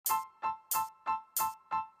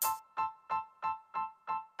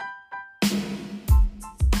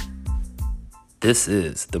This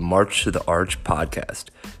is the March to the Arch podcast,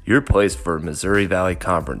 your place for Missouri Valley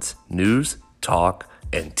Conference news, talk,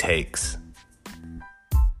 and takes.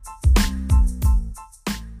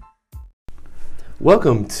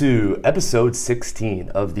 Welcome to episode 16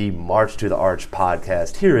 of the March to the Arch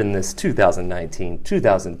podcast here in this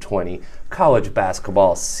 2019-2020 college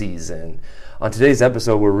basketball season. On today's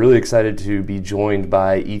episode, we're really excited to be joined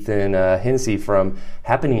by Ethan Hennessy from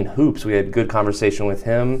Happening Hoops. We had a good conversation with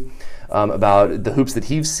him about the hoops that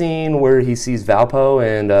he's seen, where he sees Valpo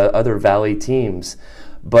and other Valley teams.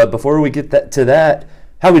 But before we get to that,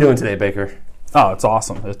 how are we doing today, Baker? Oh, it's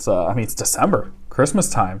awesome. It's it's December, Christmas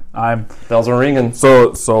time. Bells are ringing.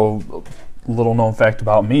 So little known fact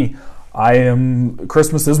about me.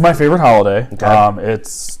 Christmas is my favorite holiday. Okay.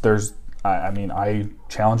 I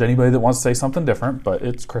challenge anybody that wants to say something different, but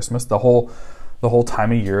it's Christmas. The whole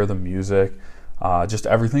time of year, the music, just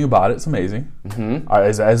everything about it's amazing.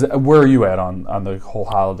 Mm-hmm. Where are you at on the whole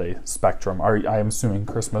holiday spectrum? I'm assuming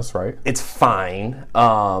Christmas, right? It's fine.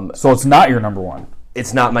 So it's not your number one.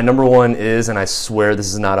 It's not. My number one is, and I swear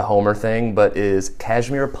this is not a Homer thing, but is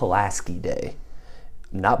Kazimierz Pulaski Day.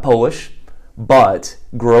 Not Polish, but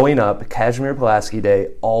growing up, Kazimierz Pulaski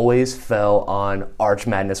Day always fell on Arch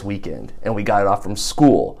Madness weekend, and we got it off from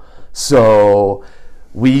school. So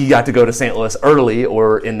we got to go to St. Louis early,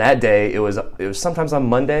 or in that day, it was sometimes on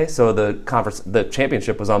Monday, so the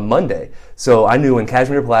championship was on Monday. So I knew when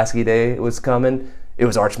Kazimierz Pulaski Day was coming, it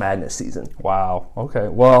was Arch Madness season. Wow. Okay.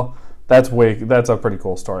 Well, that's a pretty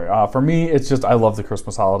cool story. For me, it's just I love the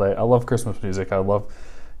Christmas holiday. I love Christmas music. I love,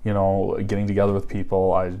 getting together with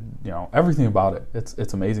people. Everything about it.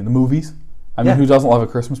 It's amazing. The movies. Who doesn't love a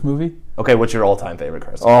Christmas movie? Okay, what's your all-time favorite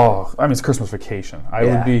Christmas? Oh, it's Christmas Vacation.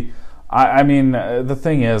 The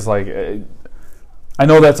thing is, I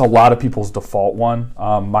know that's a lot of people's default one.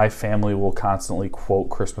 My family will constantly quote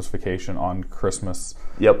Christmas Vacation on Christmas.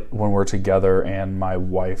 Yep. When we're together, and my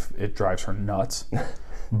wife, it drives her nuts.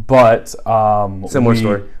 But similar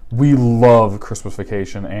story. We love Christmas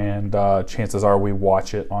Vacation, and chances are we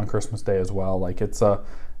watch it on Christmas Day as well. It's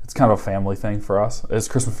kind of a family thing for us. Is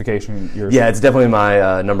Christmas Vacation yours? Yeah, it's definitely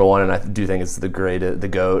my number one, and I do think it's the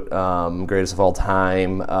GOAT, greatest of all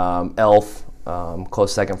time. Elf,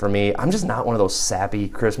 close second for me. I'm just not one of those sappy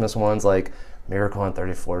Christmas ones like Miracle on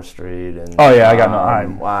 34th Street. And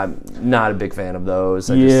I'm not a big fan of those.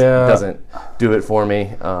 It just doesn't do it for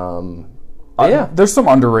me. There's some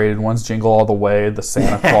underrated ones. Jingle All the Way, the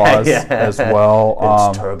Santa Claus as well.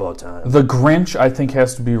 It's turbo time. The Grinch, I think,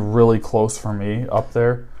 has to be really close for me up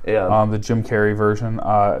there. Yeah. The Jim Carrey version,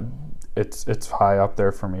 it's high up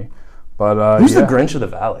there for me. But who's the Grinch of the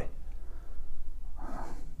Valley?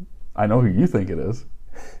 I know who you think it is.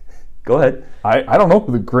 Go ahead. I don't know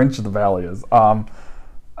who the Grinch of the Valley is. I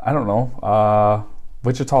don't know.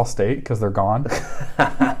 Wichita State, because they're gone.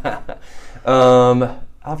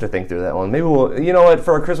 I'll have to think through that one. Maybe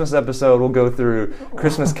for our Christmas episode, we'll go through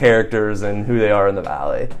Christmas characters and who they are in the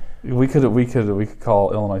Valley. We could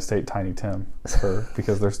call Illinois State Tiny Tim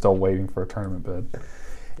because they're still waiting for a tournament bid.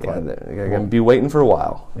 Yeah, they're going to be waiting for a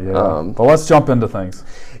while. Yeah. But let's jump into things.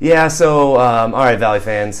 Yeah, so, all right, Valley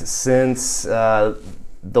fans, since the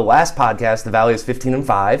last podcast, the Valley is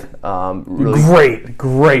 15-5. Really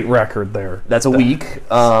great record there. That's a week.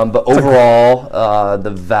 But overall,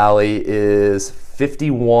 the Valley is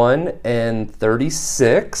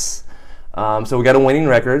 51-36. So we got a winning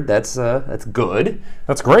record. That's good.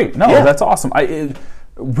 That's great. No, that's awesome.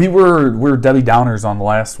 We were Debbie Downers on the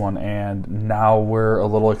last one, and now we're a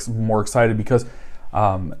little more excited because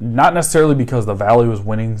not necessarily because the Valley was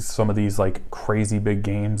winning some of these crazy big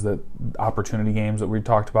games, opportunity games that we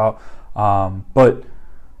talked about, but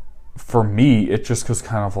for me it just was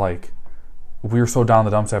kind of we were so down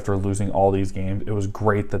the dumps after losing all these games. It was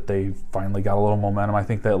great that they finally got a little momentum. I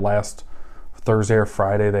think that last Thursday or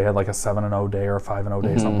Friday they had a 7-0 day or a 5-0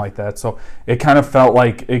 day, something like that. So it kind of felt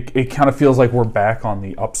it kind of feels like we're back on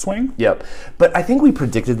the upswing. Yep. But I think we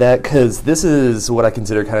predicted that because this is what I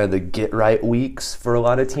consider kind of the get right weeks for a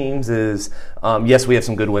lot of teams is, yes, we have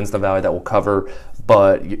some good wins in the Valley that we'll cover,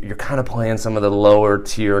 but you're kind of playing some of the lower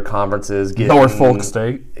tier conferences. Norfolk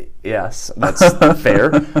State. Yes, that's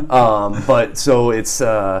fair. But so it's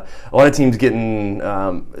a lot of teams getting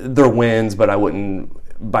their wins, but I wouldn't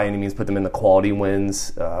by any means put them in the quality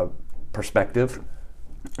wins perspective.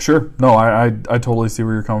 Sure. No, I totally see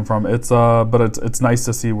where you're coming from. But it's nice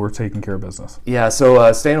to see we're taking care of business. Yeah,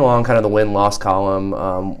 so staying along kind of the win-loss column,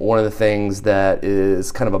 one of the things that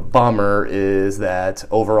is kind of a bummer is that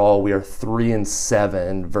overall we are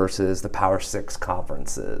 3-7 versus the Power 6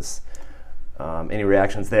 conferences. Any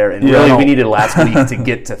reactions there? And really, we needed last week to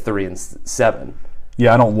get to 3-7.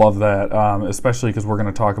 Yeah, I don't love that, especially because we're going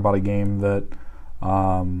to talk about a game that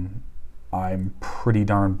I'm pretty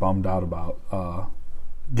darn bummed out about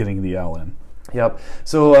getting the L in. Yep.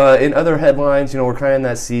 So in other headlines, we're kind of in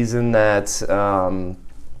that season that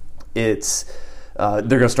they're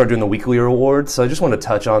going to start doing the weekly awards. So I just want to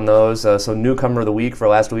touch on those. So newcomer of the week for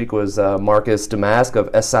last week was Marcus Damask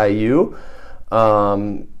of SIU.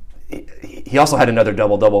 He also had another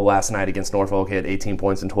double-double last night against Norfolk. He had 18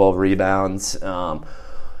 points and 12 rebounds.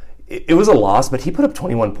 It was a loss, but he put up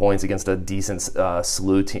 21 points against a decent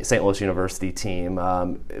SLU team, St. Louis University team.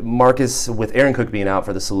 Marcus, with Aaron Cook being out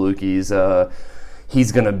for the Salukis,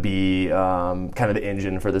 he's going to be kind of the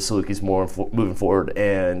engine for the Salukis moving forward.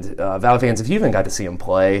 And Valley fans, if you even got to see him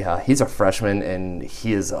play, he's a freshman, and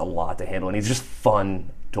he is a lot to handle, and he's just fun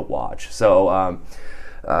to watch. So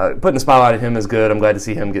putting a spotlight on him is good. I'm glad to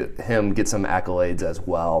see him get some accolades as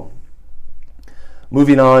well.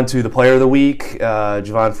 Moving on to the player of the week,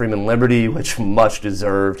 Javon Freeman-Liberty, which much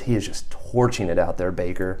deserved. He is just torching it out there,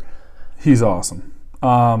 Baker. He's awesome.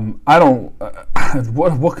 I don't.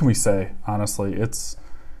 What can we say? Honestly,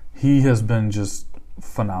 he has been just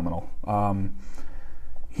phenomenal.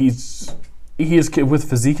 He is with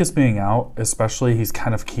Fazekas being out, especially. He's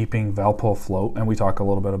kind of keeping Valpo afloat, and we talk a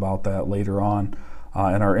little bit about that later on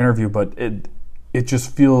in our interview. But it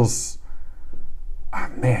just feels,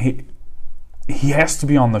 man. He has to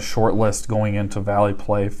be on the short list going into Valley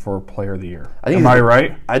play for Player of the Year. Am I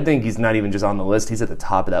right? I think he's not even just on the list. He's at the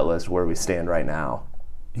top of that list where we stand right now.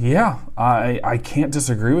 Yeah, I can't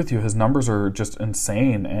disagree with you. His numbers are just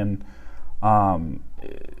insane, and I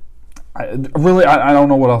don't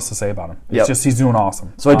know what else to say about him. It's just he's doing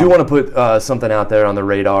awesome. So I do want to put something out there on the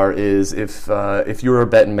radar is if you're a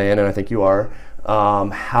betting man, and I think you are,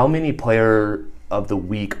 how many Player of the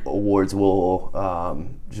Week awards will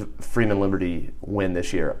Freeman-Liberty win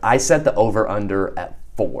this year? I set the over-under at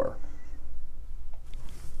 4.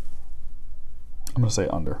 I'm going to say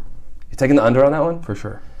under. You taking the under on that one? For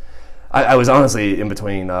sure. I was honestly in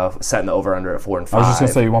between setting the over-under at 4 and 5. I was just going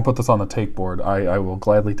to say, you won't put this on the take board. I will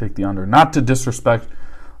gladly take the under. Not to disrespect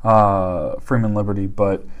Freeman-Liberty,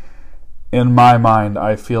 but in my mind,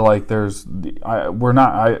 I feel like he's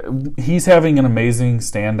having an amazing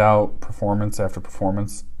standout performance after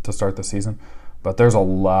performance to start the season, but there's a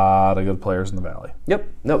lot of good players in the Valley. Yep.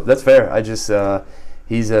 Nope, that's fair. I just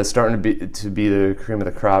he's starting to be the cream of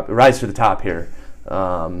the crop, rise to the top here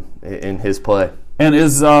in his play. And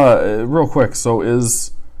is real quick, so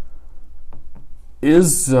is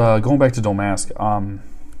going back to Domask,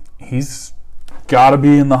 he's got to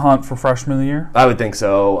be in the hunt for Freshman of the Year? I would think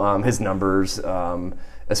so. His numbers,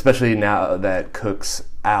 especially now that Cook's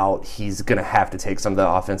out, he's going to have to take some of the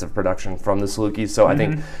offensive production from the Salukis. So I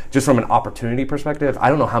think just from an opportunity perspective, I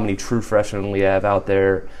don't know how many true freshmen we have out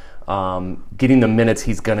there getting the minutes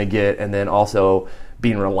he's going to get, and then also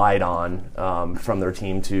being relied on from their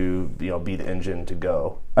team to be the engine to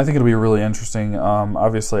go. I think it'll be really interesting.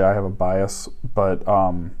 Obviously, I have a bias, but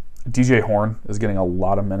DJ Horn is getting a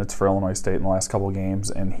lot of minutes for Illinois State in the last couple of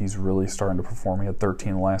games, and he's really starting to perform. He had 13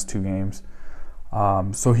 in the last 2 games.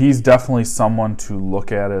 So he's definitely someone to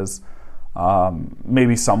look at as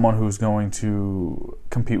maybe someone who's going to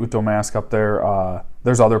compete with Domask up there.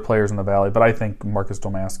 There's other players in the Valley, but I think Marcus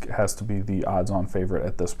Domask has to be the odds-on favorite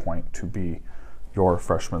at this point to be your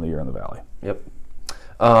Freshman of the Year in the Valley. Yep.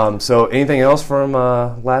 So anything else from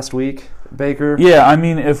last week, Baker? Yeah, I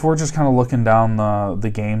mean, if we're just kind of looking down the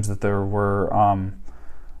games that there were,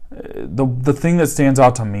 the thing that stands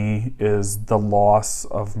out to me is the loss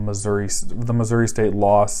of Missouri State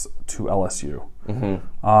loss to LSU. Mm-hmm.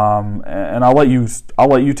 And I'll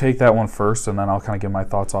let you take that one first, and then I'll kind of give my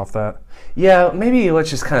thoughts off that. Yeah, maybe let's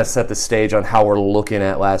just kind of set the stage on how we're looking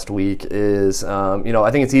at last week. Is I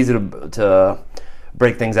think it's easy to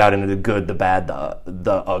break things out into the good, the bad,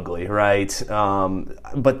 the ugly, right?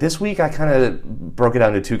 But this week I kind of broke it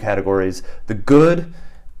down into 2 categories: the good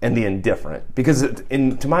and the indifferent. Because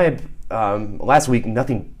to my last week,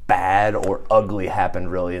 nothing bad or ugly happened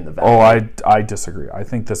really in the Valley. Oh, I disagree. I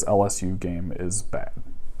think this LSU game is bad.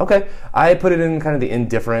 Okay, I put it in kind of the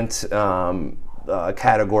indifferent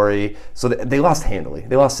category. So they lost handily.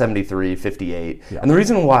 They lost 73-58. Yeah. And the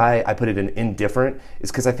reason why I put it in indifferent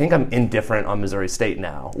is because I think I'm indifferent on Missouri State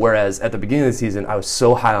now. Whereas at the beginning of the season, I was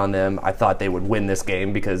so high on them. I thought they would win this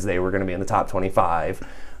game because they were going to be in the top 25.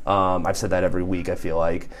 I've said that every week, I feel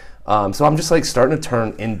like. So I'm just starting to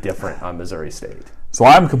turn indifferent on Missouri State. So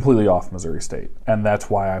I'm completely off Missouri State, and that's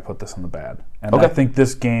why I put this in the bad. And okay. I think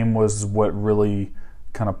this game was what really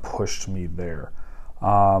kind of pushed me there.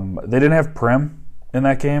 They didn't have Prim, in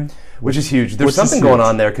that game. Which is huge. There's something going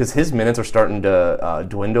on there because his minutes are starting to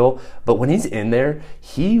dwindle. But when he's in there,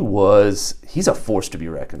 he's a force to be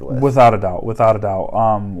reckoned with. Without a doubt.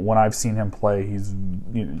 When I've seen him play, he's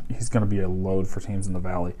going to be a load for teams in the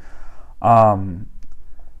Valley. I'm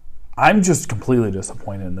just completely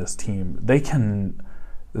disappointed in this team.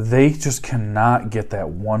 They just cannot get that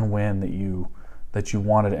one win that you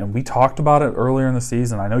wanted. And we talked about it earlier in the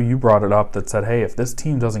season. I know you brought it up that said, hey, if this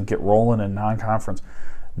team doesn't get rolling in non-conference,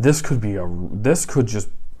 this could just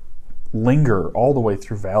linger all the way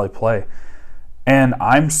through Valley play. And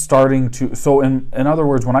I'm starting to, so in other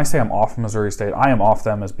words, when I say I'm off Missouri State, I am off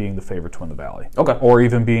them as being the favorite to win the Valley. Okay. Or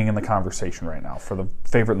even being in the conversation right now for the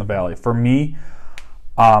favorite in the Valley. For me,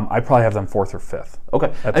 I probably have them 4th or 5th.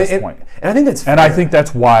 Okay. At this point. And I think that's fair. And I think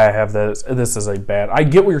that's why I have this as a bad. I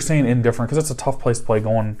get what you're saying, indifferent, because it's a tough place to play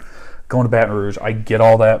going to Baton Rouge. I get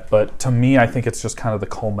all that, but to me, I think it's just kind of the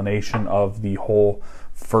culmination of the whole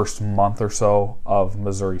first month or so of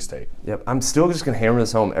Missouri State. Yep. I'm still just going to hammer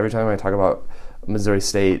this home every time I talk about Missouri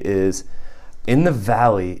State is in the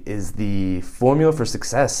Valley is the formula for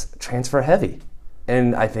success transfer heavy.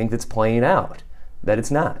 And I think that's playing out, that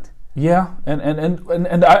it's not. Yeah, and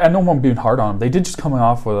I know I'm being hard on them. They did just come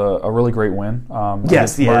off with a really great win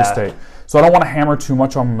against Murray State. So I don't want to hammer too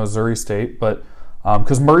much on Missouri State, but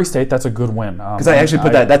because Murray State, that's a good win. Because I actually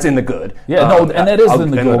put that's in the good. Yeah, and that is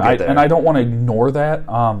in the good. And I don't want to ignore that.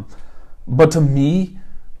 But to me,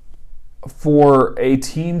 for a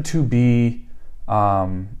team to be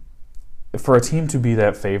that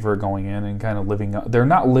favorite going in and kind of living up, they're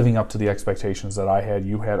not living up to the expectations that I had,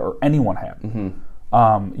 you had, or anyone had. Mm-hmm.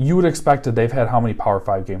 You would expect that they've had how many Power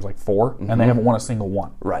 5 games? Like 4? Mm-hmm. And they haven't won a single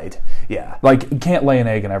one. Right. Yeah. Like, you can't lay an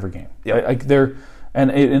egg in every game. Yep. Like they're... And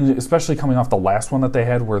especially coming off the last one that they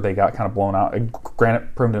had where they got kind of blown out.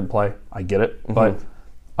 Granted, Prim didn't play. I get it. Mm-hmm. But,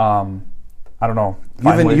 I don't know.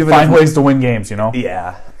 Find ways to win games, you know?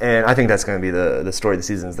 Yeah. And I think that's going to be the story of the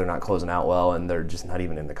season is they're not closing out well and they're just not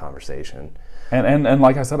even in the conversation. And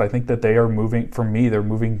like I said, I think that they are moving, for me, they're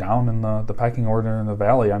moving down in the pecking order in the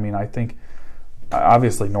Valley. I mean, I think,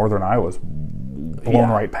 obviously, Northern Iowa's blown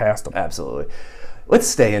right past them. Absolutely. Let's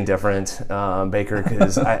stay indifferent, Baker,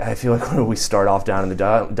 because I feel like we start off down in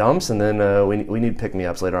the dumps, and then we need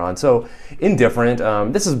pick-me-ups later on. So, indifferent,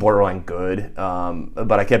 this is borderline good,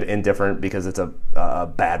 but I kept indifferent because it's a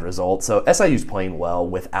bad result. So, SIU's playing well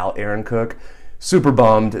without Aaron Cook. Super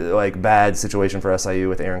bummed, like, bad situation for SIU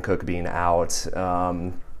with Aaron Cook being out.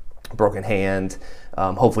 Broken hand.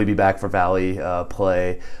 Hopefully be back for Valley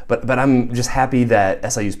play. But I'm just happy that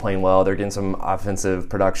SIU's playing well. They're getting some offensive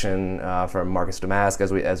production from Marcus Damask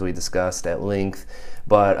as we discussed at length.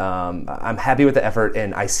 But I'm happy with the effort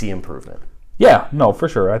and I see improvement. Yeah, no, for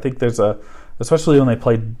sure. I think there's especially when they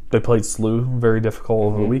played SLU, very difficult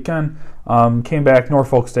over the weekend. Came back,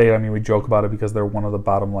 Norfolk State, I mean, we joke about it because they're one of the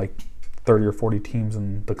bottom 30 or 40 teams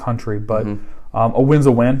in the country, but a win's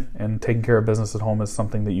a win, and taking care of business at home is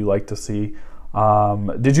something that you like to see.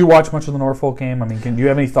 Did you watch much of the Norfolk game? I mean, do you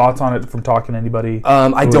have any thoughts on it from talking to anybody?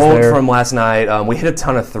 I don't from last night. We hit a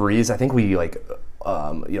ton of threes. I think we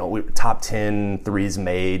we top 10 threes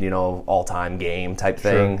made, all-time game type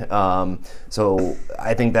thing. Sure. So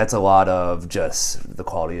I think that's a lot of just the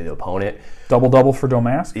quality of the opponent. Double-double for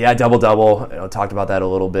Domask? Yeah, double-double. Talked about that a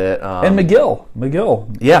little bit. And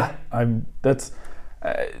McGill. Yeah. That's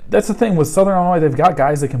the thing with Southern Illinois. They've got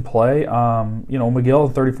guys that can play. McGill,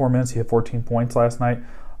 in 34 minutes, he had 14 points last night.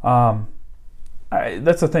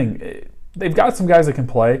 That's the thing. They've got some guys that can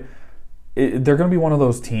play. They're going to be one of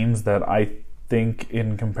those teams that I think,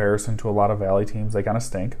 in comparison to a lot of Valley teams, they kind of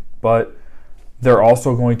stink. But they're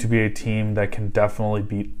also going to be a team that can definitely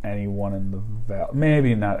beat anyone in the Valley.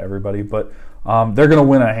 Maybe not everybody, but they're going to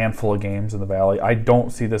win a handful of games in the Valley. I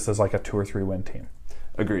don't see this as like a 2 or 3 win team.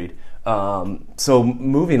 Agreed. So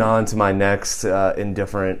moving on to my next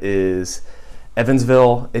indifferent is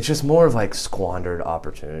Evansville. It's just more of like squandered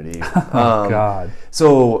opportunity. God.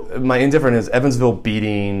 So my indifferent is Evansville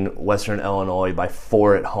beating Western Illinois by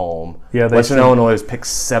 4 at home. Yeah, Western Illinois is picked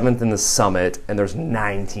 7th in the Summit, and there's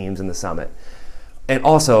 9 teams in the Summit. And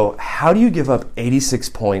also, how do you give up 86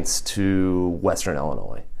 points to Western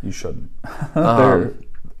Illinois? You shouldn't.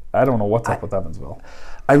 I don't know what's up with Evansville.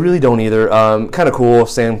 I really don't either. Kind of cool.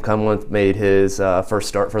 Sam Cumlin made his first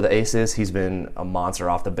start for the Aces. He's been a monster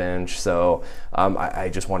off the bench. So I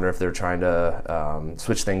just wonder if they're trying to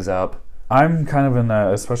switch things up. I'm kind of in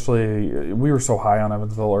that, especially we were so high on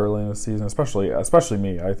Evansville early in the season, especially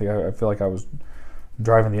me. I feel like I was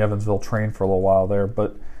driving the Evansville train for a little while there,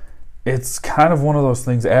 but it's kind of one of those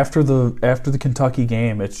things. After the Kentucky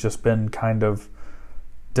game, it's just been kind of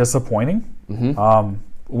disappointing.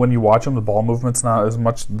 Mm-hmm. when you watch them, the ball movement's not as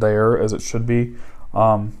much there as it should be.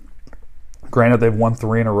 Granted, they've won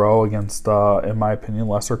 3 in a row against, in my opinion,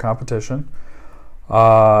 lesser competition.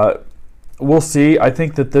 We'll see. I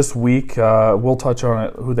think that this week, we'll touch on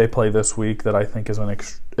it, who they play this week, that I think is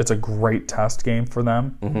it's a great test game for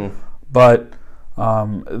them. Mm-hmm. But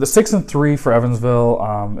the 6-3 for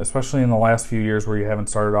Evansville, especially in the last few years where you haven't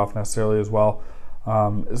started off necessarily as well,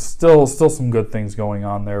 still some good things going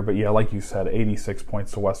on there. But yeah, like you said, 86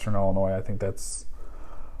 points to Western Illinois. I think that's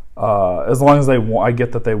as long as they won. I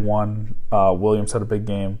get that they won. Williams had a big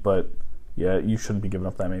game, but yeah, you shouldn't be giving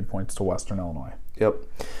up that many points to Western Illinois. Yep.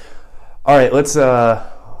 All right, let's go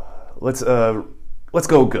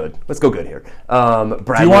good. Let's go good here. Do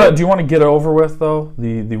you want to get it over with though?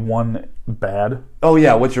 The one bad. Oh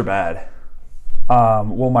yeah, what's your bad?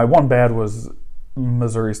 Well, my one bad was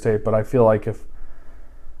Missouri State, but I feel like we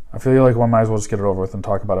might as well just get it over with and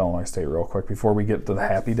talk about Illinois State real quick before we get to the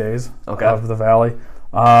happy days of the Valley.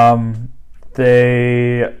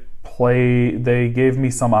 They gave me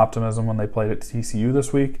some optimism when they played at TCU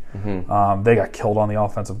this week. Mm-hmm. They got killed on the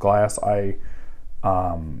offensive glass. I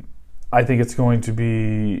think it's going to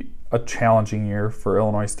be a challenging year for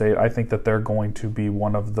Illinois State. I think that they're going to be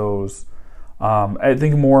one of those. I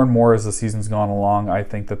think more and more as the season's gone along, I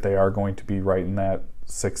think that they are going to be right in that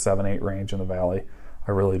 6, 7, 8 range in the Valley.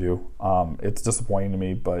 I really do. It's disappointing to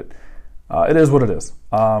me, but it is what it is.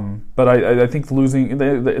 But I think losing,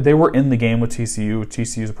 they were in the game with TCU.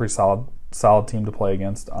 TCU is a pretty solid team to play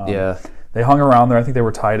against. Yeah. They hung around there. I think they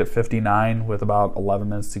were tied at 59 with about 11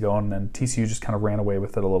 minutes to go, and then TCU just kind of ran away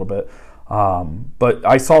with it a little bit. But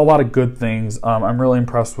I saw a lot of good things. I'm really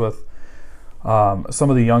impressed with some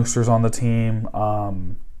of the youngsters on the team.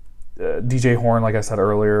 DJ Horn, like I said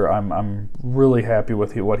earlier, I'm really happy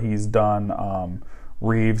with what he's done.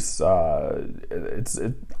 Reeves, I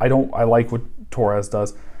like what Torres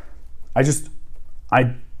does. I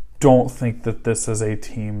don't think that this is a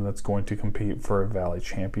team that's going to compete for a Valley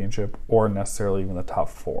championship or necessarily even the top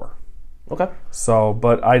 4. Okay. So,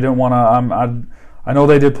 but I don't want to. I know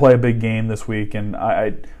they did play a big game this week, and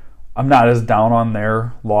I'm not as down on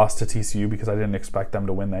their loss to TCU because I didn't expect them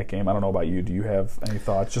to win that game. I don't know about you. Do you have any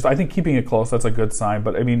thoughts? I think keeping it close, that's a good sign.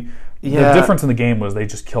 But, I mean, the difference in the game was they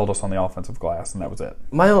just killed us on the offensive glass, and that was it.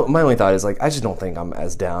 My only thought is, I just don't think I'm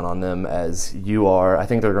as down on them as you are. I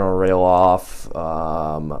think they're going to rail off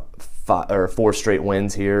 4 straight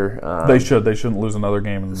wins here. They should. They shouldn't lose another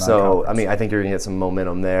game in the non-conference. I mean, I think you're going to get some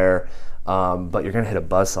momentum there. But you're going to hit a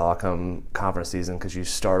buzzsaw come conference season because you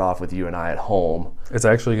start off with UNI at home. It's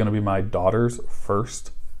actually going to be my daughter's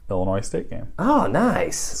first Illinois State game. Oh,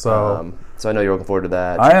 nice. So I know you're looking forward to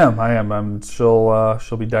that. I am.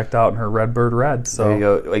 She'll be decked out in her Redbird red. So there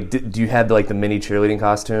you go. Do you have the mini cheerleading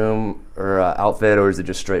costume or outfit, or is it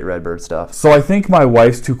just straight Redbird stuff? So I think my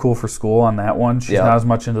wife's too cool for school on that one. She's not as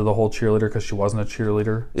much into the whole cheerleader because she wasn't a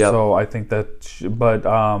cheerleader. Yep. So I think that,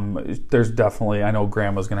 there's definitely, I know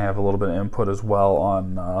Grandma's going to have a little bit of input as well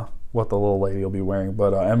on what the little lady will be wearing.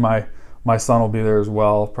 But and my son will be there as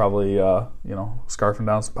well, probably scarfing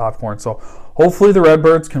down some popcorn. So hopefully the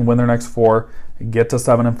Redbirds can win their next 4, get to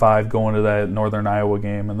 7-5, go into that Northern Iowa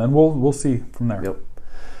game, and then we'll see from there. Yep.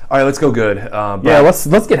 All right, let's go good.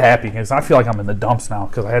 Let's get happy because I feel like I'm in the dumps now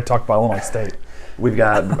because I had to talk about Illinois State. We've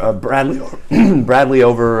got Bradley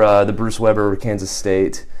over the Bruce Weber Kansas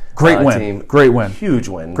State. Great win. Team. Great win. Huge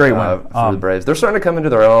win. Great win for the Braves. They're starting to come into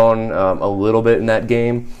their own a little bit in that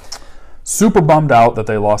game. Super bummed out that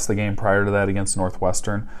they lost the game prior to that against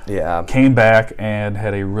Northwestern. Yeah. Came back and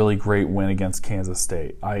had a really great win against Kansas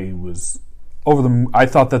State. I was I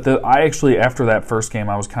thought that I actually, after that first game,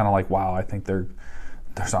 I was kind of like, wow, I don't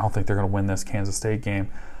think they're going to win this Kansas State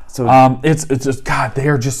game. So it's just, God, they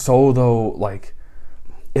are just so, though,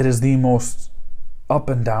 it is the most up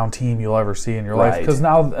and down team you'll ever see in your life. Because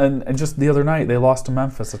now, and just the other night, they lost to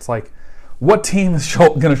Memphis. It's like, what team is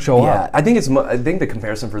going to show up? I think the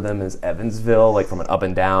comparison for them is Evansville, from an up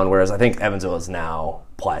and down, whereas I think Evansville is now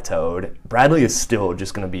plateaued. Bradley is still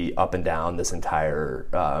just going to be up and down this entire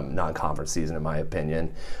non-conference season, in my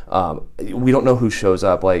opinion. We don't know who shows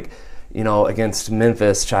up. Against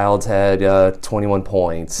Memphis, Childs had 21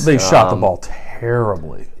 points. They shot the ball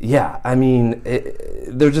terribly. Yeah, I mean,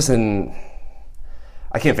 they're just in.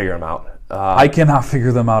 I can't figure them out. I cannot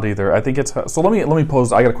figure them out either. I think it's so. Let me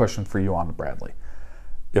pose. I got a question for you on Bradley.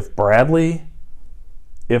 If Bradley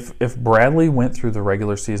went through the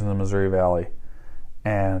regular season in the Missouri Valley,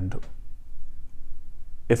 and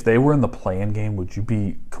if they were in the play-in game, would you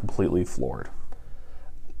be completely floored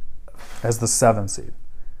as the 7th seed?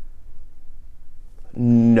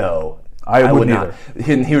 No. I wouldn't either.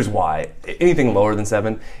 And here's why. Anything lower than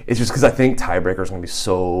 7 is just because I think tiebreakers are going to be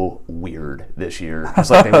so weird this year,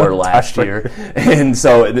 just like they were last year. And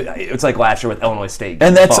so it's like last year with Illinois State.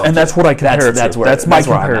 And that's what I compare it to. That's my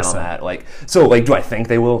comparison. I'm at on that. Do I think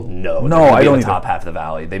they will? No. I don't. In the top half of the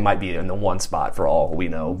Valley, they might be in the 1 spot for all we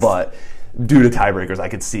know, but. Due to tiebreakers, I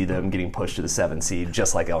could see them getting pushed to the 7 seed,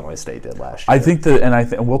 just like Illinois State did last year. I think that,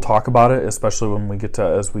 and we'll talk about it, especially when we get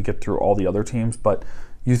through all the other teams. But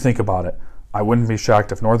you think about it. I wouldn't be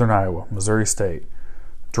shocked if Northern Iowa, Missouri State,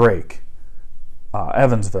 Drake,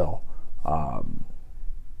 Evansville,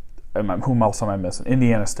 whom else am I missing?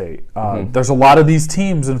 Indiana State. There's a lot of these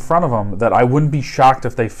teams in front of them that I wouldn't be shocked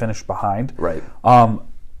if they finished behind. Right.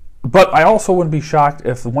 But I also wouldn't be shocked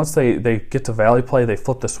if once they get to Valley play, they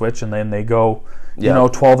flip the switch and then they go,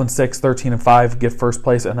 12-6, 13-5, get first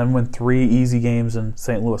place, and then win 3 easy games in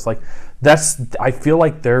St. Louis. I feel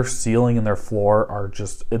like their ceiling and their floor are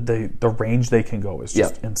just the range they can go is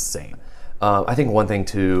just insane. I think one thing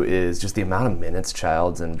too is just the amount of minutes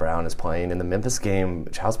Childs and Brown is playing. In the Memphis game,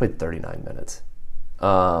 Childs played 39 minutes.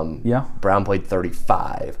 Brown played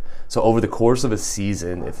 35. So over the course of a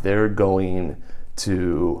season, if they're going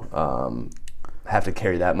to have to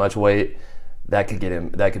carry that much weight, that could be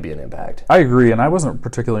an impact. I agree, and I wasn't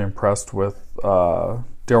particularly impressed with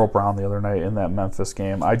Darryl Brown the other night in that Memphis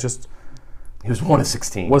game. He was 1 of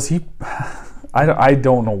 16. Was he? I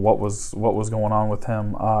don't know what was going on with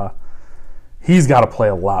him. He's got to play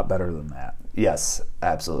a lot better than that. Yes,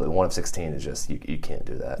 absolutely. 1 of 16 is just you can't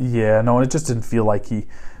do that. Yeah, no, it just didn't feel like he.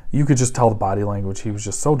 You could just tell the body language. He was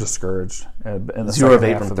just so discouraged. In the 0 of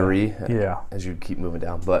 8 from 3. Yeah, as you keep moving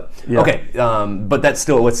down. But okay, but that's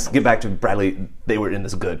still. Let's get back to Bradley. They were in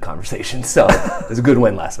this good conversation, so it was a good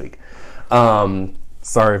win last week.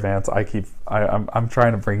 Sorry, Vance. I'm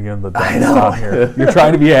trying to bring you in the dance down here. You're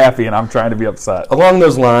trying to be happy, and I'm trying to be upset. Along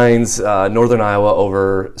those lines, Northern Iowa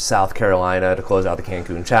over South Carolina to close out the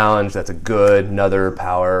Cancun Challenge. That's another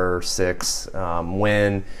Power 6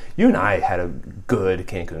 win. You and I had a good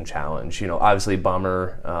Cancun Challenge. Obviously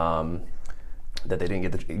bummer that they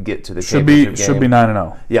didn't get to the championship game. Should be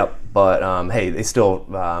 9-0. Yep, but hey, they still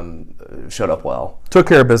showed up well. Took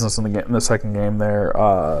care of business in the second game there.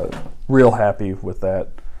 Real happy with that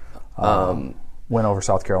win over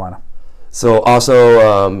South Carolina. So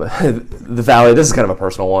also the Valley. This is kind of a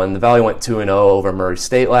personal one. The Valley went 2-0 over Murray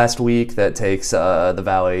State last week. That takes the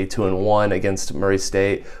Valley 2-1 against Murray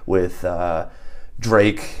State with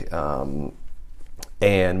Drake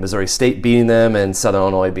and Missouri State beating them, and Southern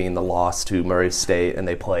Illinois being the loss to Murray State, and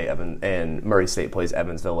they play and Murray State plays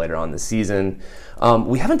Evansville later on this season.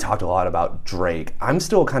 We haven't talked a lot about Drake. I'm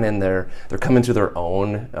still kind of in there. They're coming to their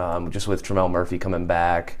own, just with Tramel Murphy coming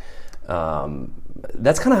back.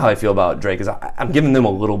 That's kind of how I feel about Drake. Is I'm giving them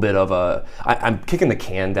a little bit of I'm kicking the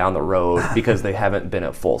can down the road because they haven't been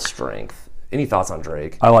at full strength. Any thoughts on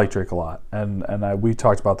Drake? I like Drake a lot, and we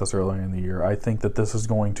talked about this earlier in the year. I think that this is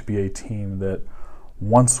going to be a team that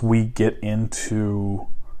once we get into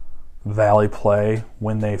Valley play,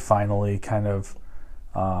 when they finally kind of,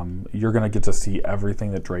 you're going to get to see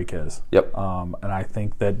everything that Drake is. Yep. And I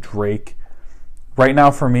think that Drake, right now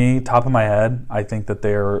for me, top of my head, I think that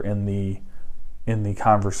they're in the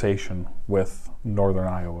conversation with Northern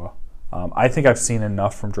Iowa. I think I've seen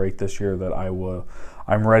enough from Drake this year that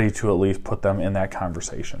I'm ready to at least put them in that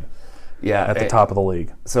conversation. Yeah, at the top of the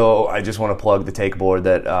league. So I just want to plug the take board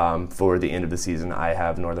that for the end of the season, I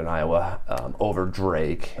have Northern Iowa over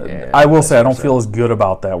Drake. I will say I don't feel as good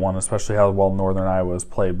about that one, especially how well Northern Iowa has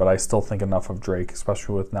played. But I still think enough of Drake,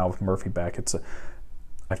 especially with Murphy back.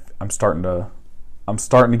 I'm starting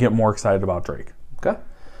to get more excited about Drake. Okay.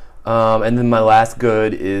 And then my last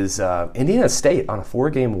good is Indiana State on a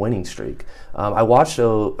 4-game winning streak. I watched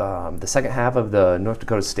the second half of the North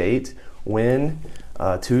Dakota State win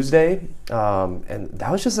Tuesday, and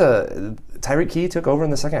that was just Tyreek Key took over in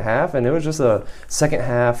the second half, and it was just a second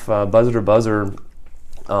half buzzer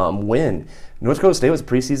win. North Dakota State was a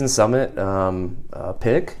preseason summit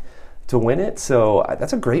pick to win it, so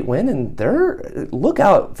that's a great win, and look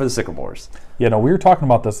out for the Sycamores. Yeah, no, we were talking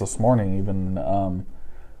about this morning even.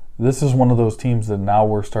 This is one of those teams that now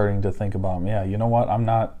we're starting to think about, yeah, you know what,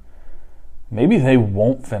 maybe they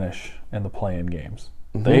won't finish in the play-in games.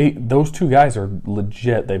 Mm-hmm. Those two guys are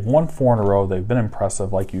legit. They've won 4 in a row. They've been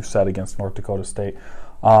impressive, like you said, against North Dakota State.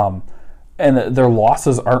 And their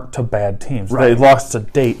losses aren't to bad teams. Right. They lost to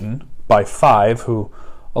Dayton by 5,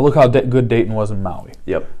 look how good Dayton was in Maui.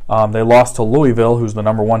 Yep. They lost to Louisville, who's the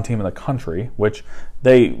number 1 team in the country, which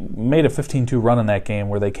they made a 15-2 run in that game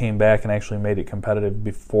where they came back and actually made it competitive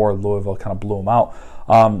before Louisville kind of blew them out.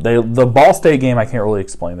 The Ball State game I can't really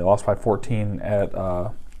explain. They lost by 14 at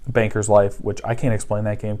Banker's Life, which I can't explain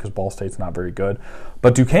that game because Ball State's not very good.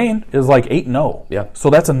 But Duquesne is like 8-0. Yeah. So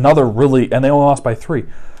that's another really, and they only lost by 3.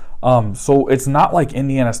 So it's not like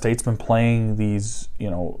Indiana State's been playing these,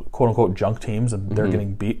 quote unquote junk teams and they're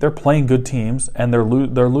getting beat. They're playing good teams and they're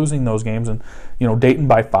losing those games. And Dayton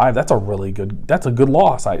by 5. That's a good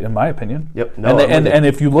loss, in my opinion. Yep. No, and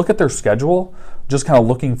if you look at their schedule, just kind of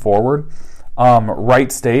looking forward,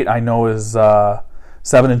 Wright State I know is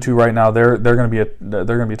 7-2 right now. They're going to be a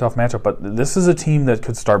tough matchup. But this is a team that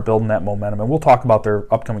could start building that momentum. And we'll talk about their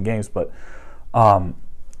upcoming games, but.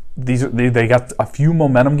 They got a few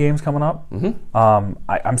momentum games coming up.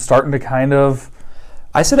 I'm starting to kind of.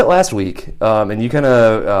 I said it last week, and you kind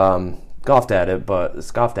of scoffed at it, but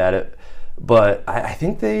I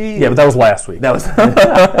think they. Yeah, but that was last week. That was.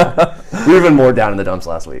 We were even more down in the dumps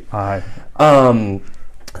last week. All right.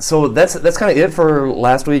 So that's kind of it for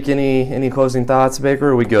last week. Any closing thoughts, Baker?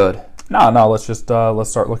 Are we good? No. Let's just let's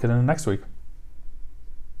start looking into next week.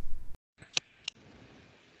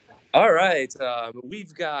 All right,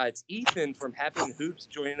 we've got Ethan from Happening Hoops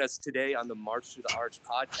joining us today on the March to the Arch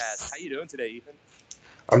podcast. How you doing today, Ethan?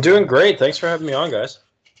 I'm doing great. Thanks for having me on, guys.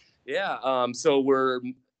 Yeah. So we're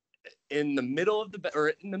in the middle of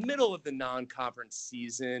the non-conference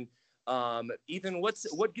season. Ethan,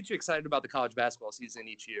 what gets you excited about the college basketball season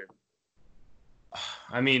each year?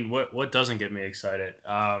 I mean, what doesn't get me excited?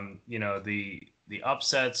 The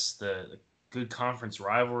upsets, the good conference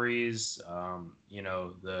rivalries,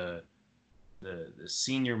 the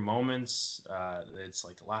senior moments. It's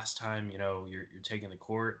like the last time, you're taking the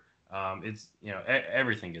court.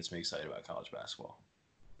 Everything gets me excited about college basketball.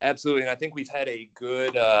 Absolutely, and I think we've had a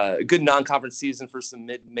good non-conference season for some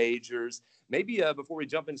mid-majors. Maybe before we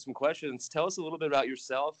jump into some questions, tell us a little bit about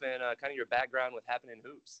yourself and kind of your background with Happening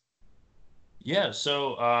Hoops. Yeah,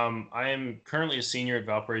 so I am currently a senior at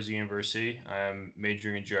Valparaiso University. I'm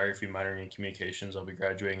majoring in geography, minoring in communications. I'll be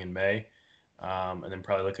graduating in May, and then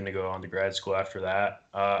probably looking to go on to grad school after that.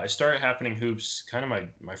 I started Happening Hoops kind of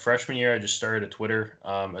my freshman year. I just started a Twitter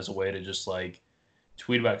as a way to just like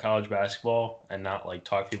tweet about college basketball and not like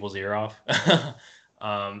talk people's ear off.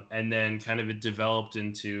 And then kind of it developed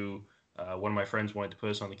into one of my friends wanted to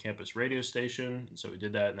put us on the campus radio station, and so we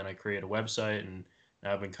did that. And then I created a website and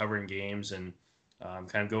I've been covering games and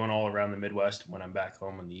kind of going all around the Midwest when I'm back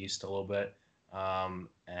home in the East a little bit. And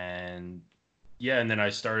then I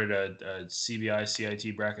started a CBI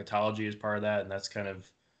CIT bracketology as part of that, and that's kind of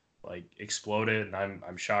like exploded. And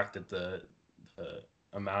I'm shocked at the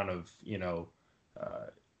amount of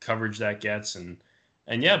coverage that gets,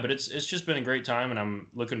 but it's just been a great time, and I'm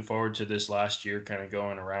looking forward to this last year, kind of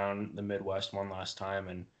going around the Midwest one last time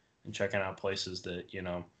and checking out places that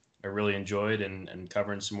I really enjoyed and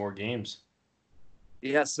covering some more games.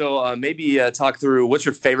 Yeah, so maybe talk through what's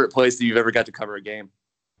your favorite place that you've ever got to cover a game?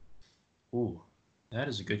 Ooh, that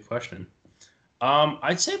is a good question.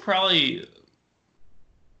 I'd say probably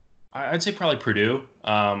Purdue.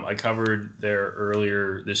 I covered there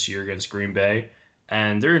earlier this year against Green Bay,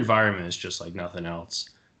 and their environment is just like nothing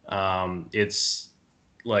else. It's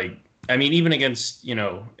like, I mean, even against,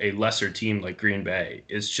 a lesser team like Green Bay,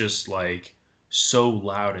 it's just like so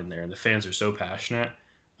loud in there and the fans are so passionate.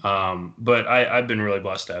 But I've been really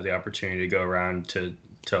blessed to have the opportunity to go around to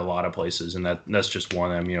a lot of places, and that's just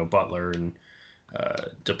one of them, Butler and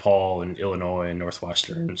DePaul and Illinois and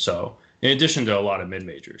Northwestern. So in addition to a lot of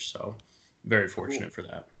mid-majors, so very fortunate for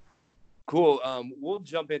that. Cool. We'll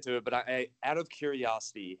jump into it, but I out of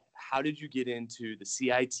curiosity, how did you get into the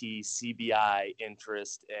CIT CBI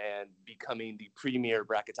interest and becoming the premier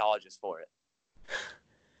bracketologist for it?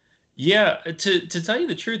 Yeah, to tell you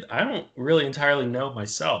the truth, I don't really entirely know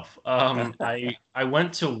myself. I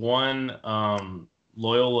went to one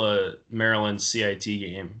Loyola Maryland CIT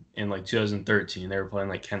game in like 2013. They were playing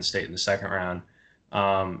like Kent State in the second round,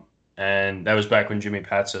 and that was back when Jimmy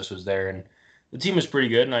Patsos was there, and the team was pretty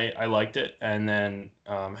good, and I liked it. And then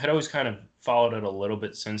had always kind of followed it a little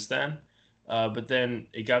bit since then. But then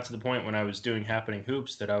it got to the point when I was doing Happening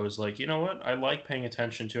Hoops that I was like, you know what? I like paying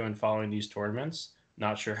attention to and following these tournaments.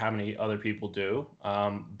 Not sure how many other people do,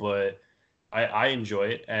 but I enjoy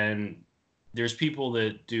it. And there's people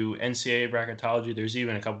that do NCAA bracketology. There's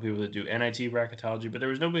even a couple people that do NIT bracketology, but there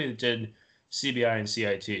was nobody that did CBI and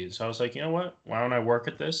CIT. So I was like, you know what? Why don't I work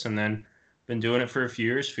at this? And then been doing it for a few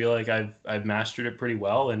years. Feel like I've mastered it pretty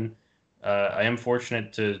well, and I am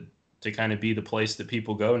fortunate to kind of be the place that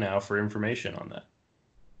people go now for information on that.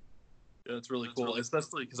 Yeah, that's really cool,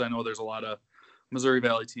 especially because I know there's a lot of Missouri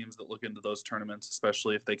Valley teams that look into those tournaments,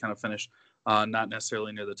 especially if they kind of finish not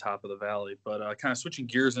necessarily near the top of the valley. But kind of switching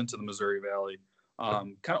gears into the Missouri Valley,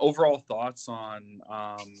 kind of overall thoughts on,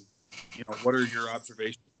 what are your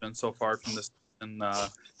observations been so far from this, and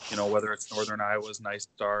whether it's Northern Iowa's nice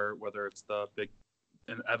start, whether it's the big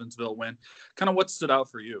Evansville win, kind of what stood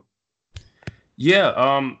out for you? Yeah,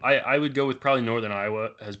 I would go with probably Northern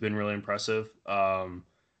Iowa has been really impressive.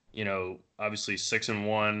 Obviously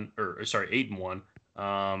 6-1, or sorry, 8-1.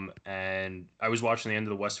 And I was watching the end of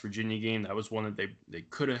the West Virginia game. That was one that they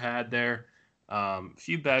could have had there. A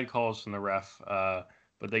few bad calls from the ref,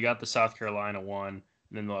 but they got the South Carolina one,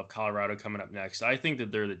 and then they'll have Colorado coming up next. I think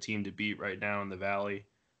that they're the team to beat right now in the Valley.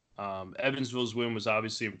 Evansville's win was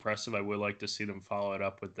obviously impressive. I would like to see them follow it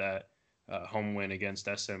up with that home win against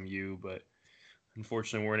SMU, but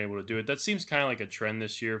unfortunately weren't able to do it. That seems kind of like a trend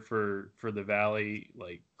this year for the Valley,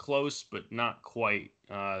 like close but not quite.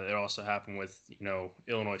 It also happened with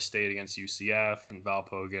Illinois State against UCF and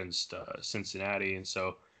Valpo against Cincinnati, and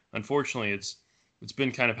so unfortunately it's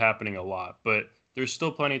been kind of happening a lot. But there's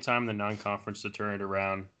still plenty of time in the non-conference to turn it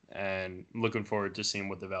around, and I'm looking forward to seeing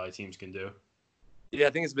what the Valley teams can do. Yeah, I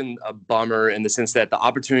think it's been a bummer in the sense that the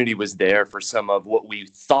opportunity was there for some of what we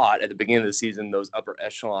thought at the beginning of the season, those upper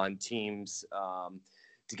echelon teams,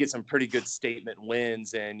 to get some pretty good statement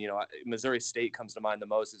wins. And, Missouri State comes to mind the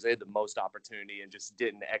most, as they had the most opportunity and just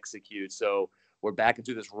didn't execute. So we're back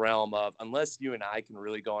into this realm of, unless you and I can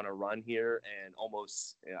really go on a run here and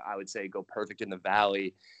almost, I would say, go perfect in the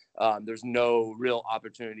Valley, there's no real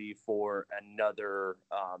opportunity for another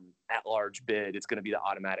at-large bid. It's going to be the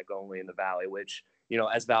automatic only in the Valley, which,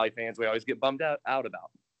 as Valley fans, we always get bummed out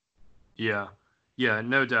about. Yeah,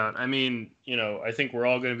 no doubt. I mean, I think we're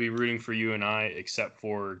all going to be rooting for UNI, except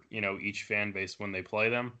for, each fan base when they play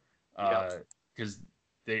them. Because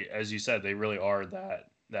they, as you said, they really are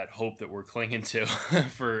that hope that we're clinging to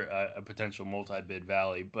for a potential multi-bid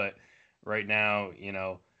Valley. But right now,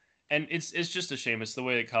 and it's just a shame. It's the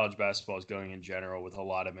way that college basketball is going in general with a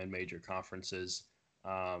lot of mid-major conferences,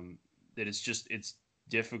 that it's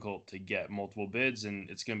difficult to get multiple bids, and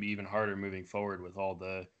it's going to be even harder moving forward with all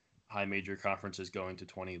the high major conferences going to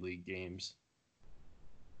 20 league games.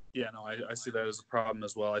 Yeah, no, I see that as a problem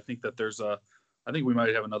as well. I think that I think we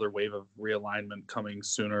might have another wave of realignment coming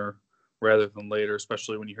sooner rather than later,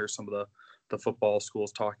 especially when you hear some of the football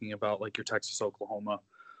schools talking about, like, your Texas, Oklahoma.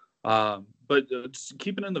 But just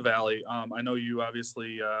keeping in the Valley, I know you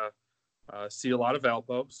obviously see a lot of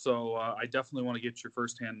Valpo, so I definitely want to get your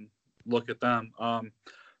firsthand look at them.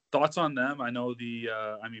 Thoughts on them? I know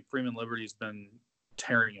Freeman Liberty's been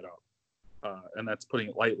tearing it up, and that's putting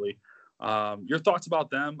it lightly. Your thoughts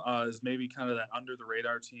about them is maybe kind of that under the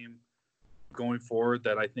radar team going forward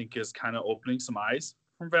that I think is kind of opening some eyes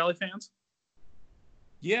from Valley fans?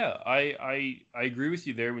 Yeah, I agree with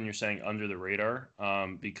you there when you're saying under the radar,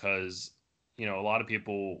 because a lot of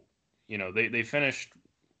people, they finished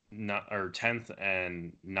 10th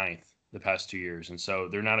and 9th the past 2 years, and so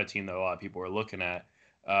they're not a team that a lot of people are looking at.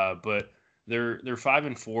 But they're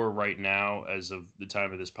 5-4 right now as of the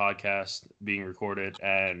time of this podcast being recorded,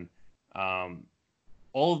 and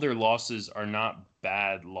all of their losses are not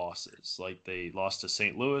bad losses. Like, they lost to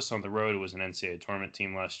St. Louis on the road. It was an NCAA tournament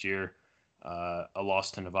team last year. A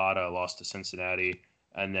loss to Nevada, a loss to Cincinnati,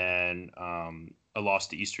 and then a loss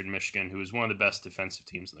to Eastern Michigan, who is one of the best defensive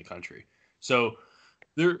teams in the country. So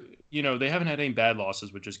they haven't had any bad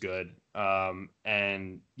losses, which is good.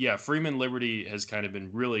 And yeah, Freeman Liberty has kind of been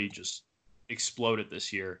really just exploded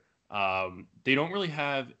this year. They don't really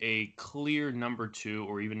have a clear number 2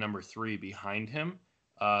 or even number 3 behind him.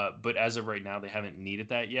 But as of right now, they haven't needed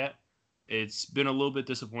that yet. It's been a little bit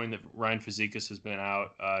disappointing that Ryan Fazekas has been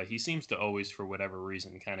out. He seems to always, for whatever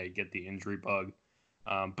reason, kind of get the injury bug.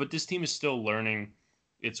 But this team is still learning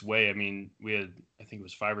its way. I mean, we had, I think it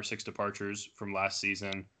was 5 or 6 departures from last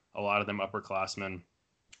season, a lot of them upperclassmen.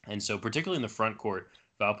 And so particularly in the front court,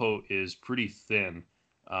 Valpo is pretty thin.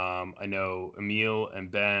 I know Emil and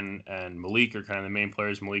Ben and Malik are kind of the main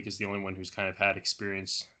players. Malik is the only one who's kind of had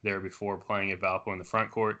experience there before playing at Valpo in the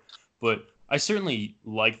front court. But I certainly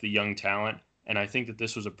like the young talent, and I think that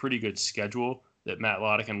this was a pretty good schedule that Matt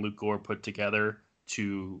Loddick and Luke Gore put together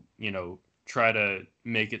to, try to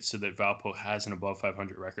make it so that Valpo has an above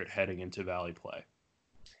 500 record heading into Valley play.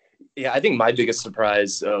 Yeah, I think my biggest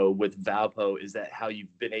surprise with Valpo is that how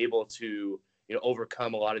you've been able to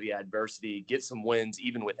overcome a lot of the adversity, get some wins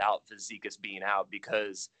even without Fazekas being out.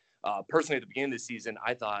 Because personally, at the beginning of the season,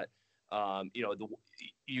 I thought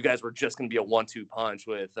you guys were just going to be a 1-2 punch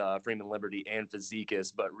with Freeman Liberty and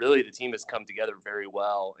Fazekas, but really the team has come together very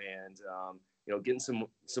well and getting some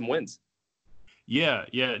wins. Yeah.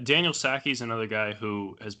 Daniel Sackey is another guy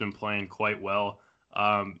who has been playing quite well.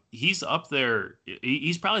 He's up there.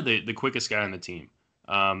 He's probably the quickest guy on the team.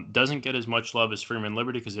 Doesn't get as much love as Freeman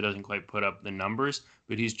Liberty because he doesn't quite put up the numbers,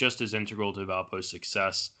 but he's just as integral to Valpo's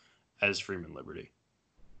success as Freeman Liberty.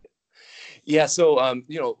 Yeah, so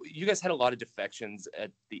you guys had a lot of defections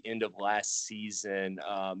at the end of last season.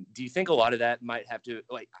 Do you think a lot of that might have to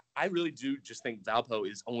I really do just think Valpo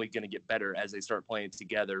is only going to get better as they start playing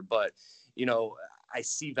together. But I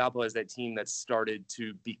see Valpo as that team that's started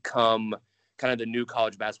to become kind of the new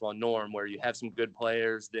college basketball norm, where you have some good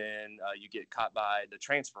players, then you get caught by the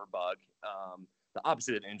transfer bug, the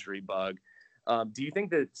opposite of injury bug. Do you think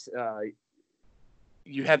that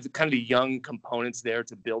you have kind of the young components there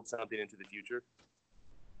to build something into the future?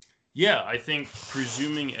 Yeah, I think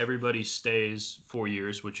presuming everybody stays 4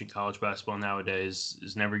 years, which in college basketball nowadays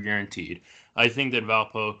is never guaranteed, I think that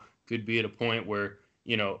Valpo could be at a point where,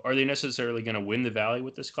 are they necessarily going to win the Valley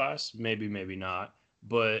with this class? Maybe, maybe not.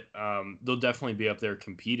 But they'll definitely be up there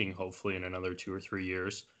competing, hopefully, in another 2 or 3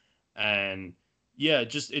 years. And yeah,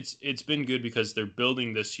 just it's been good because they're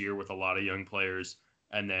building this year with a lot of young players,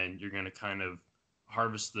 and then you're going to kind of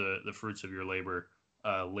harvest the fruits of your labor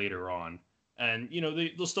later on. And,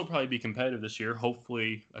 they'll still probably be competitive this year,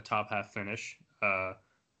 hopefully a top half finish.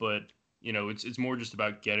 But, it's more just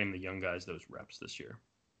about getting the young guys those reps this year.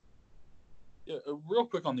 Yeah, real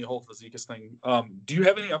quick on the whole Fazekas thing. Do you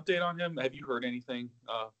have any update on him? Have you heard anything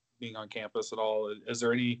being on campus at all? Is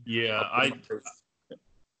there any? Yeah,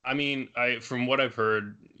 I mean, from what I've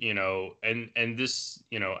heard, and this,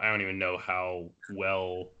 I don't even know how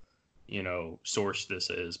well, sourced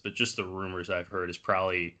this is, but just the rumors I've heard is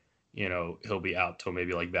probably, he'll be out till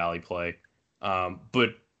maybe like Valley play. But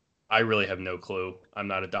I really have no clue. I'm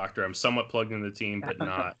not a doctor. I'm somewhat plugged into the team, but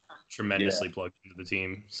not tremendously plugged into the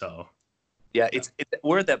team. So. Yeah,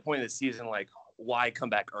 we're at that point of the season, why come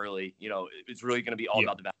back early? It's really going to be all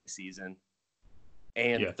about the Valley season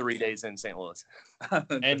and 3 days in St. Louis.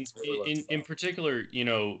 And in particular,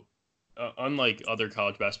 unlike other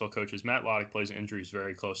college basketball coaches, Matt Loddick plays injuries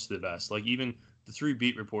very close to the vest. Like even the 3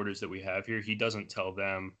 beat reporters that we have here, he doesn't tell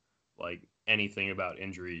them anything about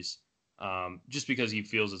injuries, just because he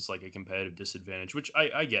feels it's like a competitive disadvantage, which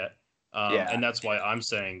I get. And that's why I'm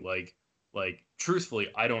saying truthfully,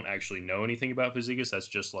 I don't actually know anything about Fazekas. That's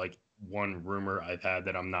just one rumor I've had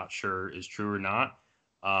that I'm not sure is true or not.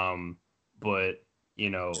 But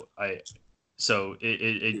so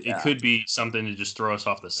it could be something to just throw us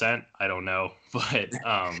off the scent. I don't know, but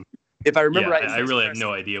if I remember right, I really have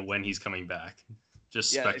no idea when he's coming back. Just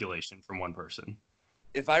speculation from one person.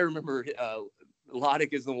 If I remember,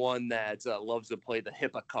 Loddick is the one that loves to play the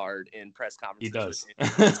HIPAA card in press conferences. He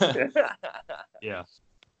does. Yeah.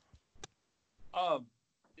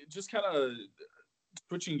 Just kind of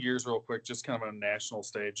switching gears real quick, just kind of on a national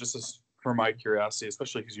stage, just as for my curiosity,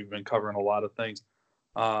 especially because you've been covering a lot of things.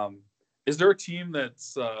 Is there a team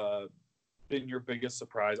that's been your biggest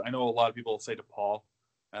surprise? I know a lot of people say DePaul,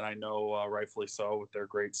 and I know rightfully so with their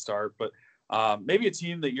great start, but maybe a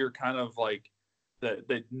team that you're kind of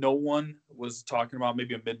that no one was talking about,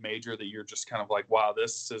 maybe a mid-major that you're just kind of wow,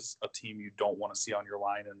 this is a team you don't want to see on your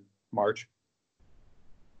line in March.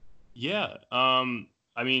 Yeah.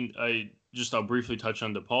 I mean, I'll briefly touch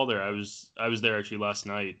on DePaul there. I was there actually last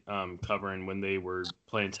night, covering when they were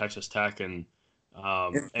playing Texas Tech, and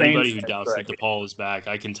anybody who doubts that DePaul is back,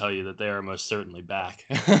 I can tell you that they are most certainly back.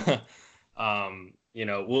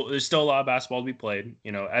 There's still a lot of basketball to be played.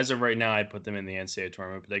 As of right now, I put them in the NCAA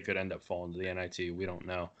tournament, but they could end up falling to the NIT. We don't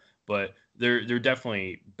know, but they're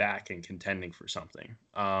definitely back and contending for something.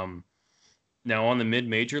 Now on the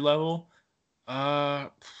mid-major level, I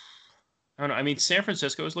don't know. I mean, San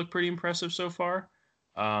Francisco has looked pretty impressive so far.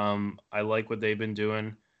 I like what they've been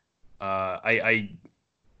doing. I'm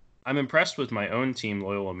impressed with my own team,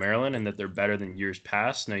 Loyola Maryland, and that they're better than years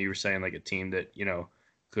past. Now, you were saying a team that,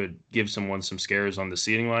 could give someone some scares on the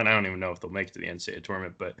seeding line. I don't even know if they'll make it to the NCAA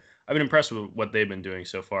tournament, but I've been impressed with what they've been doing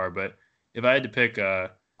so far. But if I had to pick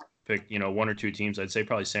 1 or 2 teams, I'd say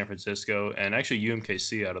probably San Francisco and actually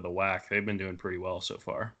UMKC out of the WAC. They've been doing pretty well so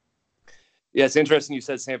far. Yeah, it's interesting you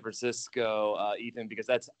said San Francisco, Ethan, because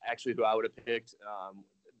that's actually who I would have picked.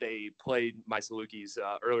 They played my Salukis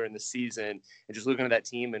earlier in the season, and just looking at that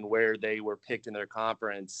team and where they were picked in their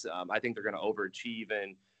conference, I think they're going to overachieve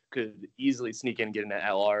and could easily sneak in and get in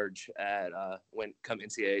at large when come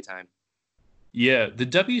NCAA time. Yeah, the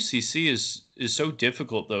WCC is so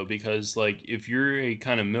difficult though, because if you're a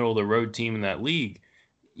kind of middle of the road team in that league,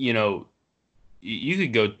 you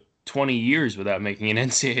could go 20 years without making an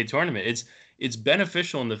NCAA tournament. It's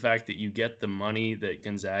beneficial in the fact that you get the money that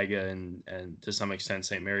Gonzaga and to some extent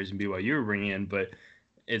St. Mary's and BYU are bringing in, but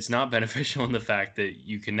it's not beneficial in the fact that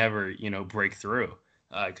you can never, break through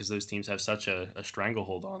because those teams have such a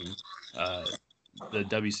stranglehold on the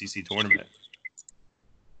WCC tournament.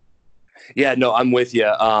 Yeah, no, I'm with you.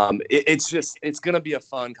 It's going to be a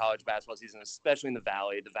fun college basketball season, especially in the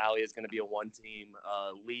Valley. The Valley is going to be a one-team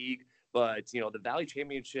league, but the Valley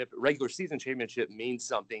Championship, regular season championship, means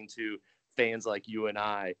something to fans like you and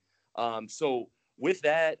I. So with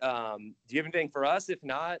that, do you have anything for us? If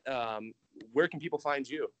not, where can people find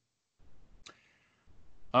you?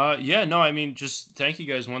 Just thank you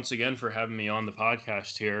guys once again for having me on the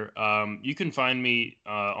podcast here. You can find me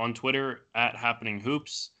on Twitter at Happening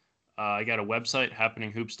Hoops. I got a website,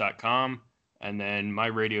 happeninghoops.com, and then my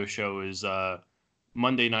radio show is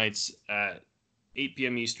Monday nights at 8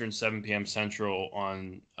 p.m. Eastern, 7 p.m. Central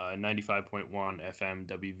on 95.1 FM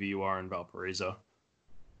WVUR in Valparaiso.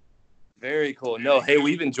 Very cool. No, hey,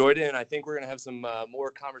 we've enjoyed it, and I think we're going to have some more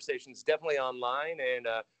conversations definitely online, and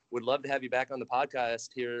would love to have you back on the podcast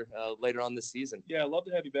here later on this season. Yeah, I'd love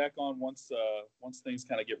to have you back on once things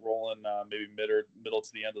kind of get rolling, maybe middle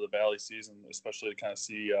to the end of the Valley season, especially to kind of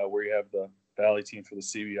see where you have the Valley team for the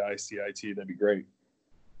CBI, CIT. That'd be great.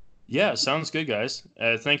 Yeah, sounds good, guys.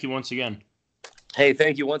 Thank you once again. Hey,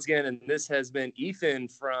 thank you once again, and this has been Ethan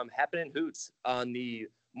from Happening Hoots on the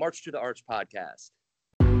March to the Arch podcast.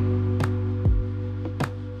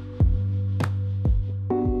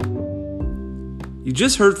 You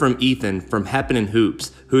just heard from Ethan from Happening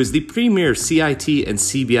Hoops, who is the premier CIT and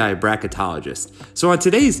CBI bracketologist. So on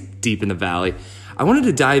today's Deep in the Valley, I wanted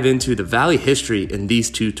to dive into the Valley history in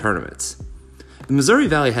these two tournaments. The Missouri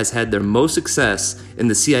Valley has had their most success in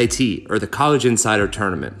the CIT, or the College Insider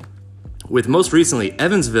Tournament, with most recently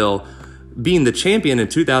Evansville being the champion in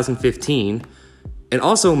 2015, and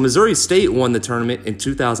also Missouri State won the tournament in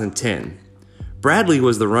 2010. Bradley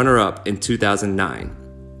was the runner-up in 2009.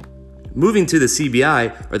 Moving to the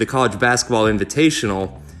CBI, or the College Basketball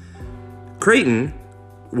Invitational, Creighton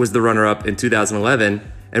was the runner-up in 2011,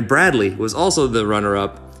 and Bradley was also the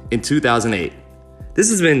runner-up in 2008. This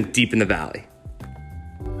has been Deep in the Valley.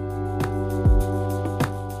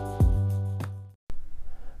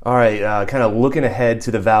 All right, kind of looking ahead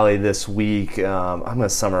to the Valley this week, I'm going to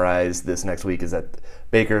summarize this next week, is that,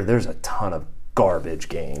 Baker, there's a ton of garbage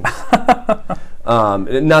games.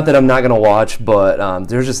 Not that I'm not going to watch, but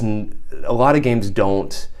there's just a lot of games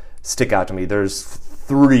don't stick out to me. There's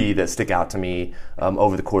 3 that stick out to me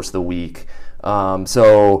over the course of the week. And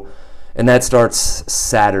that starts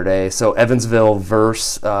Saturday. So Evansville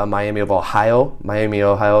versus Miami of Ohio. Miami,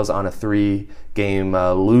 Ohio is on a 3-game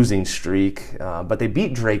losing streak, but they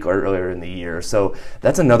beat Drake earlier in the year. So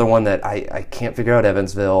that's another one that I can't figure out.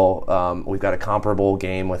 Evansville, we've got a comparable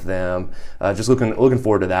game with them. Just looking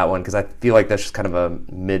forward to that one because I feel like that's just kind of a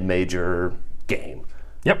mid-major game.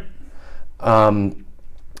 Yep.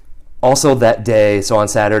 Also that day, so on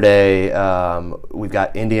Saturday, we've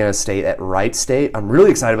got Indiana State at Wright State. I'm really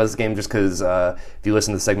excited about this game just because if you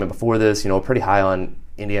listen to the segment before this, pretty high on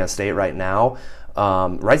Indiana State right now.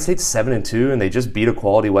 Wright State's 7-2, and they just beat a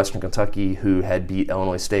quality Western Kentucky who had beat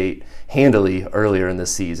Illinois State handily earlier in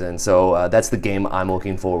this season. So that's the game I'm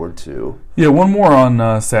looking forward to. Yeah, one more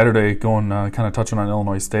on Saturday, going kind of touching on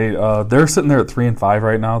Illinois State. They're sitting there at 3-5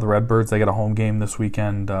 right now. The Redbirds, they got a home game this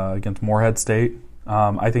weekend against Morehead State.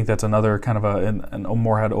 I think that's another kind of a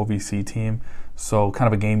Morehead OVC team. So kind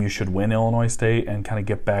of a game you should win, Illinois State, and kind of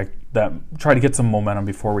get back try to get some momentum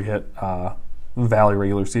before we hit Valley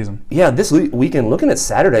regular season. Yeah, this weekend, looking at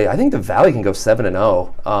Saturday, I think the Valley can go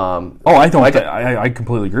 7-0. I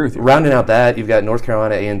completely agree with you. Rounding out that, you've got North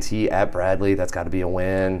Carolina A&T at Bradley. That's got to be a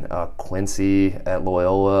win. Quincy at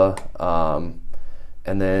Loyola.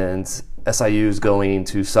 And then SIU's going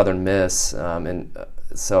to Southern Miss. And then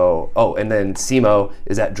SEMO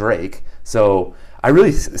is at Drake. So I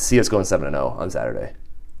really see us going 7-0 on Saturday.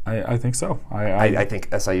 I think so. I think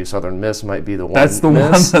SIU Southern Miss might be the one. That's the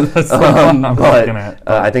miss. one. That's the one I'm looking at.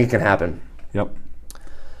 I think it can happen. Yep.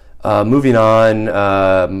 Moving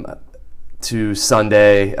on to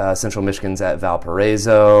Sunday, Central Michigan's at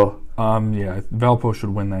Valparaiso. Valpo should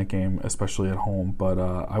win that game, especially at home, but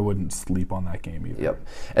I wouldn't sleep on that game either. Yep.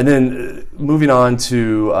 And then moving on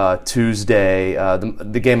to Tuesday,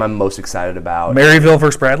 the game I'm most excited about. Maryville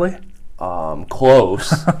versus Bradley?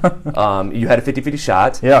 Close. You had a 50-50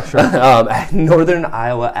 shot. Yeah, sure. At Northern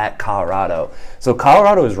Iowa at Colorado. So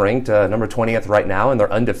Colorado is ranked number 20th right now, and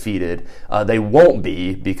they're undefeated. They won't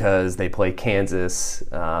be because they play Kansas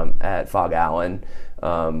at Fog Allen,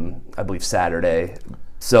 I believe, Saturday.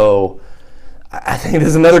 So I think this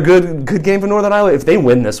is another good game for Northern Iowa. If they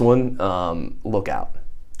win this one, look out.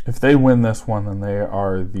 If they win this one, then they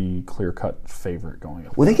are the clear-cut favorite going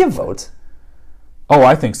up. Will they give votes? Oh,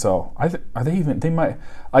 I think so. Are they even? They might.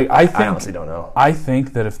 I think. I honestly don't know. I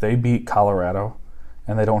think that if they beat Colorado,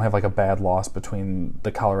 and they don't have like a bad loss between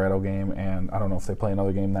the Colorado game and I don't know if they play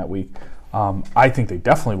another game that week, I think they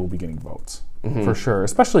definitely will be getting votes for sure.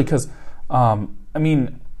 Especially because, I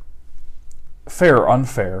mean, fair or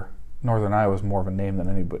unfair, Northern Iowa is more of a name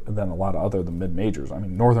than a lot of other the mid majors. I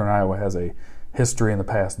mean, Northern Iowa has a history in the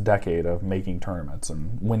past decade of making tournaments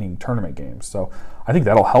and winning tournament games. So I think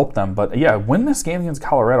that'll help them. But yeah, win this game against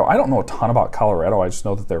Colorado. I don't know a ton about Colorado. I just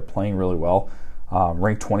know that they're playing really well,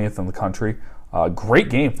 ranked 20th in the country. Great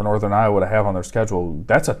game for Northern Iowa to have on their schedule.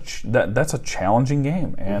 That's a challenging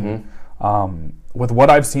game, and with what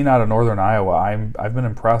I've seen out of Northern Iowa, I've been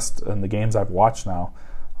impressed in the games I've watched now.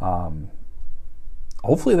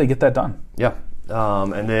 Hopefully they get that done. Yeah.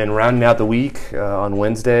 And then rounding out the week on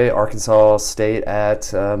Wednesday, Arkansas State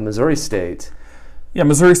at Missouri State. Yeah,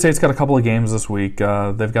 Missouri State's got a couple of games this week.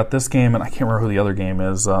 They've got this game, and I can't remember who the other game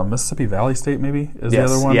is. Mississippi Valley State, maybe, is the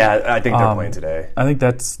other one? Yeah, I think they're playing today. I think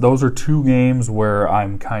those are two games where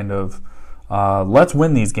I'm kind of, let's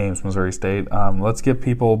win these games, Missouri State. Let's get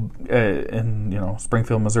people in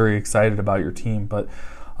Springfield, Missouri excited about your team. But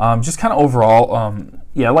just kind of overall,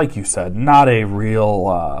 yeah, like you said, not a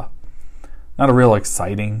real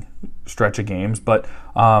exciting stretch of games. But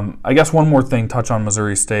I guess one more thing, touch on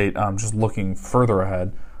Missouri State, just looking further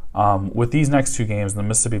ahead. With these next two games, the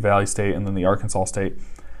Mississippi Valley State and then the Arkansas State,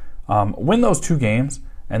 win those two games,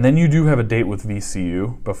 and then you do have a date with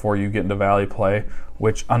VCU before you get into Valley play,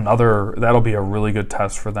 which that'll be a really good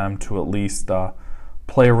test for them to at least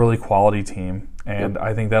play a really quality team. And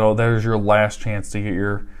I think there's your last chance to get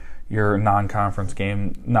your non-conference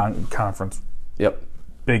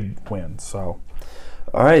big win. So,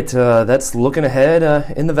 all right, that's looking ahead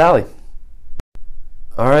in the Valley.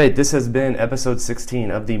 All right, this has been episode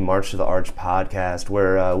 16 of the March to the Arch podcast,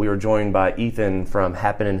 where we were joined by Ethan from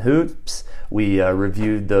Happenin' Hoops. We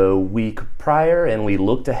reviewed the week prior, and we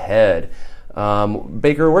looked ahead.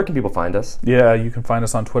 Baker, where can people find us? Yeah, you can find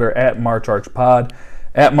us on Twitter at MarchArchPod,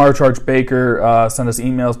 at MarchArchBaker. Send us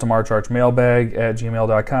emails to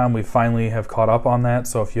marcharchmailbag@gmail.com. We finally have caught up on that,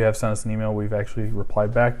 so if you have sent us an email, we've actually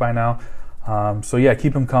replied back by now. So yeah,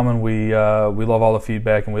 keep them coming. We love all the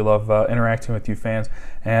feedback, and we love interacting with you fans.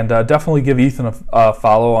 And definitely give Ethan a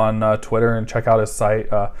follow on Twitter and check out his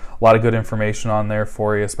site. A lot of good information on there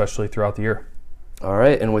for you, especially throughout the year. All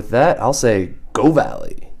right, and with that, I'll say go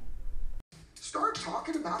Valley. Start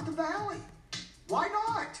talking about the Valley. Why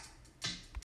not?